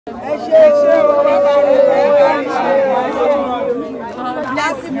God bless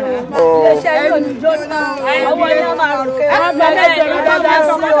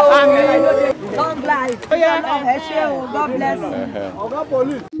you.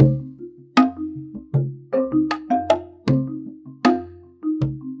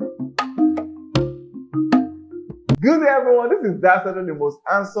 Good day, everyone. This is Dasodo, the most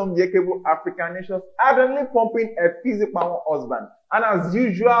handsome, yakable African nation, ardently pumping a physical husband. And as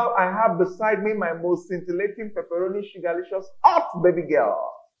usual, I have beside me my most scintillating pepperoni sugarlicious hot baby girl.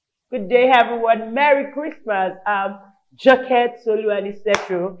 Good day, everyone. Merry Christmas. Jacket, Solu, and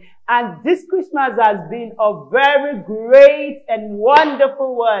Setro. And this Christmas has been a very great and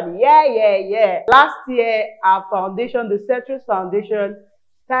wonderful one. Yeah. Last year, our foundation, the Setros Foundation,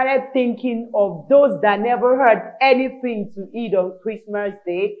 started thinking of those that never had anything to eat on Christmas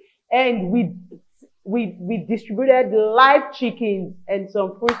Day, and we distributed live chickens and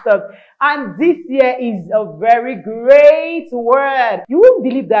some food stuff. And this year is a very great word. You won't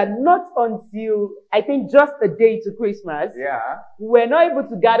believe that not until I think just a day to Christmas, we're not able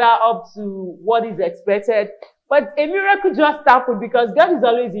to gather up to what is expected. But a miracle just happened because God is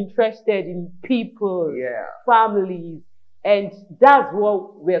always interested in people, families. And that's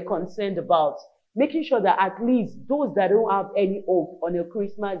what we're concerned about. Making sure that at least those that don't have any hope on a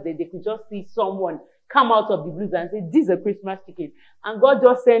Christmas day, they could just see someone come out of the blues and say, this is a Christmas ticket. And God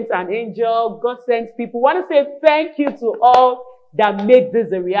just sent an angel. God sent people. I want to say thank you to all that made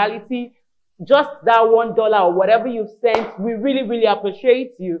this a reality. Just that $1 or whatever you've sent, we really, really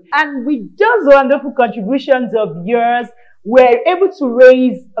appreciate you. And with those wonderful contributions of yours, we're able to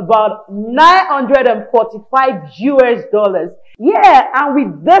raise about $945 US. Yeah, and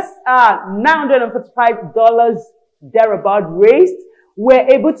with this $945 thereabout raised, we're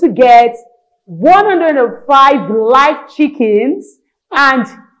able to get 105 live chickens and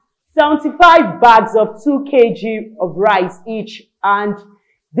 75 bags of 2 kg of rice each. And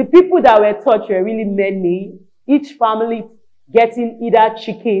the people that were touched were really many, each family getting either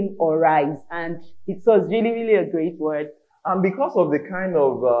chicken or rice. And it was really, really a great word. And because of the kind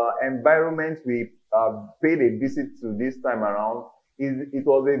of environment we paid a visit to this time around, it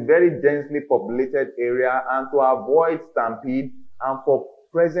was a very densely populated area, and to avoid stampede and for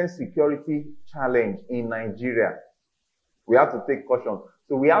present security challenge in Nigeria, we have to take caution.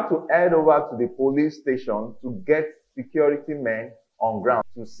 So we have to head over to the police station to get security men on ground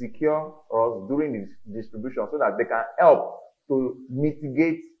to secure us during the distribution so that they can help to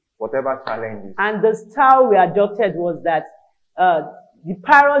mitigate whatever challenges. And the style we adopted was that the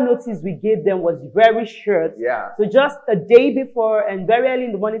parole notice we gave them was very short. So just a day before and very early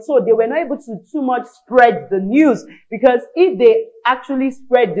in the morning. So they were not able to too much spread the news, because if they actually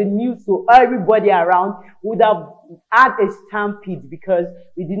spread the news to everybody around, would have had a stampede, because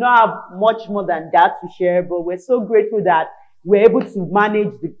we did not have much more than that to share. But we're so grateful that we're able to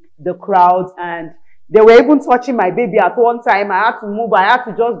manage the crowds. And they were even touching my baby at one time. I had to move. I had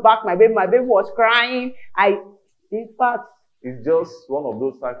to just back my baby. My baby was crying. In fact, it's just one of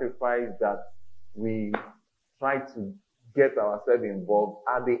those sacrifices that we try to get ourselves involved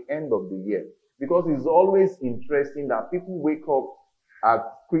at the end of the year. Because it's always interesting that people wake up at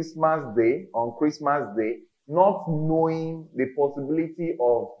Christmas Day, on Christmas Day, not knowing the possibility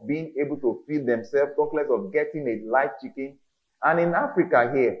of being able to feed themselves, talk less of getting a live chicken. And in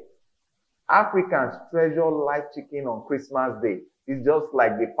Africa here, Africans treasure live chicken on Christmas Day. It's just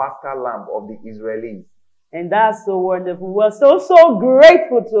like the Paschal lamb of the Israelis. And that's so wonderful. We're so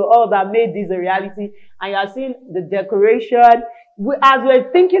grateful to all that made this a reality. And you are seeing the decoration. As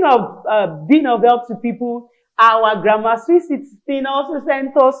we're thinking of being of help to people, our Grandma Sweet 16 also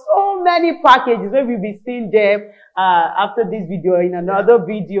sent us so many packages. Maybe we'll be seeing them after this video in another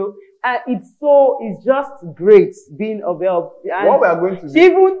video. It's just great being of help. And what we are going to do, she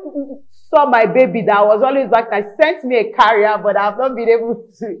even saw my baby that was always back. I sent me a carrier, but I've not been able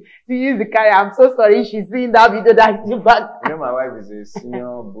to use the carrier. I'm so sorry. She's seeing that video that is back. You know, my wife is a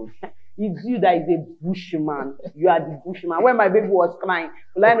senior bush. It's you that is a bushman. You are the bushman. When my baby was crying,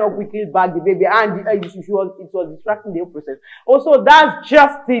 line up quickly back the baby, and it was distracting the whole process. Also, that's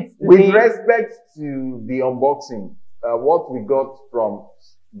just it. With respect to the unboxing, what we got from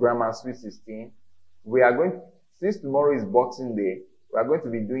Grandma Sweet 16, we are going, since tomorrow is Boxing Day, we are going to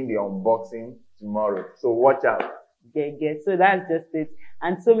be doing the unboxing tomorrow. So watch out. So that's just it.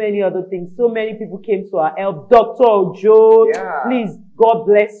 And so many other things. So many people came to our help. Dr. Ojo, please, God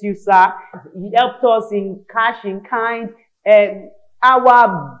bless you, sir. He helped us in cash, in kind.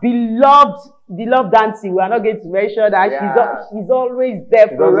 Our beloved the love dancing. We are not going to mention that. Yeah. She's always there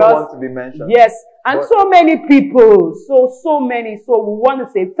She for doesn't us. want to be mentioned. Yes. And so many people, so many. So we want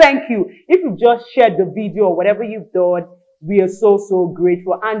to say thank you. If you've just shared the video or whatever you've done, we are so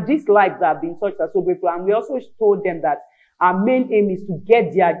grateful. And these lives that have been touched are so grateful. And we also told them that our main aim is to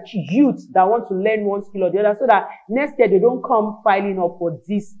get their youth that want to learn one skill or the other so that next year they don't come filing up for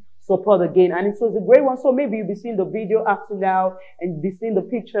this support again. And it was a great one. So maybe you'll be seeing the video after now and be seeing the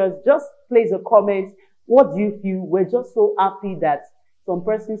pictures. Just place a comment. What do you feel? We're just so happy that some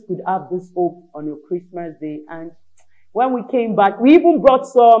persons could have this hope on your Christmas day. And when we came back, we even brought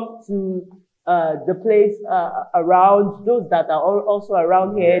some to the place around, those that are also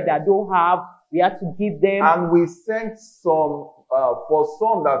around here that don't have. We had to give them. And we sent some, for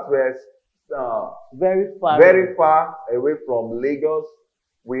some that were very far away from Lagos.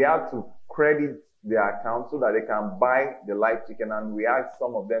 We had to credit their account so that they can buy the live chicken. And we asked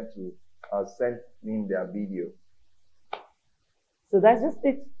some of them to send in their video. So that's just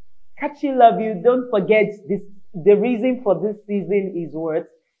it. Catchy love you. Don't forget this. The reason for this season is what?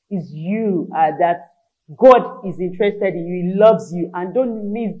 Is you, that God is interested in you. He loves you. And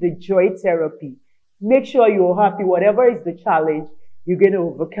don't miss the joy therapy. Make sure you're happy. Whatever is the challenge, you're going to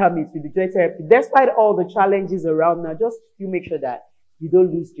overcome it with the joy therapy. Despite all the challenges around now, just you make sure that you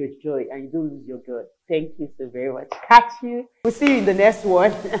don't lose your joy and you don't lose your God. Thank you so very much. Catch you. We'll see you in the next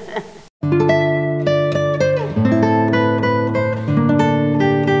one.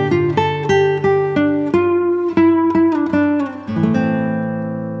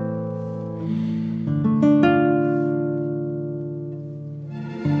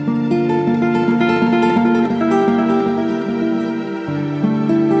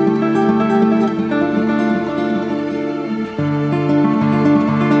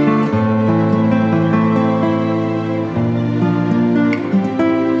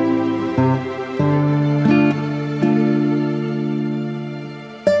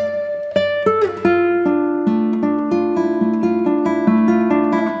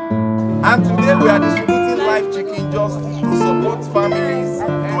 And today we are distributing live chicken just to support families,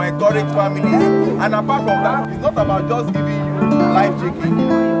 to encourage families. And apart from that, it's not about just giving you live chicken,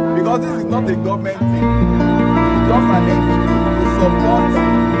 because this is not a government thing. It's just an NGO to support the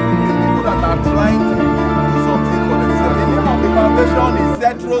people that are trying to do something for themselves. The name of the foundation is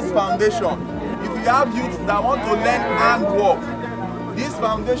Setros Foundation. If you have youth that want to learn handwork, this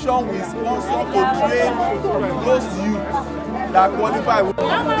foundation will sponsor to train those youths that qualify.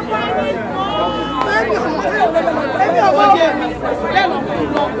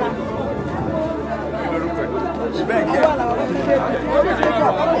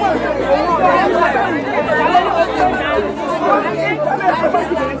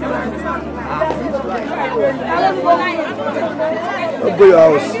 Go to your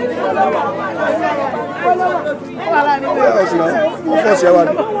house. Go to your house now. Of course, you want.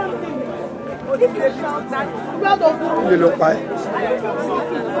 You look fine.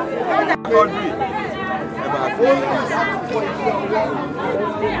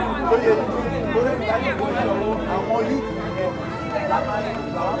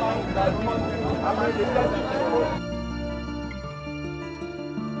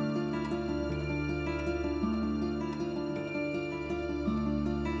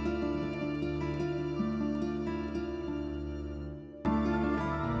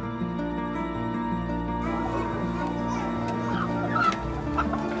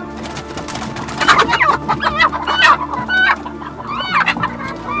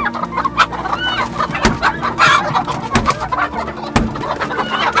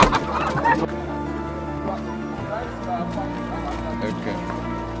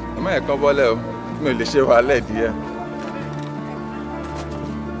 Ẹ̀kan bọ́lẹ̀ o, mi ò lè ṣe wàhálẹ̀ díẹ̀.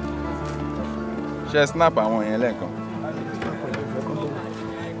 Ṣé snap àwọn yẹn lẹ́ẹ̀kan?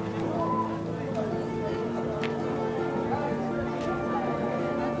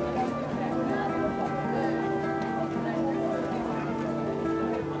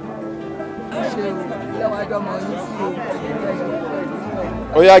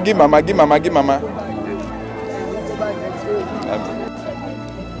 Ó yá, gí màmá, gí màmá, gí màmá.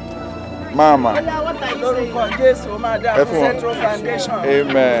 Mama. Central Foundation.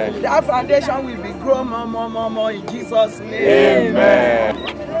 Amen. That foundation will be grown more in Jesus' name. Amen.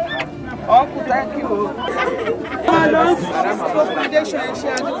 Uncle, thank you.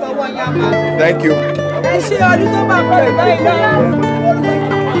 Thank you.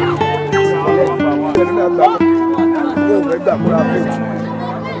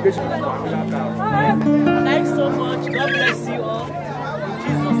 Thanks so much. God bless you all. In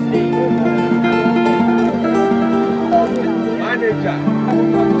Jesus' name. Manager.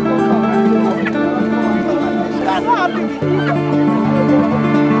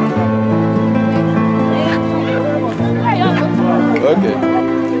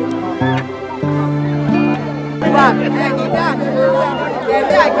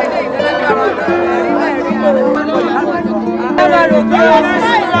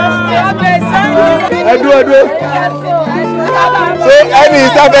 Edu. So any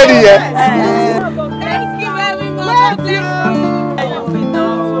is happening here. Thank you very much.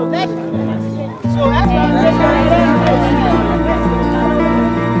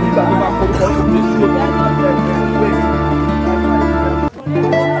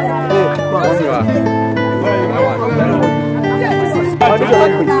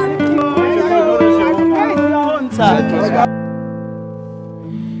 Hey,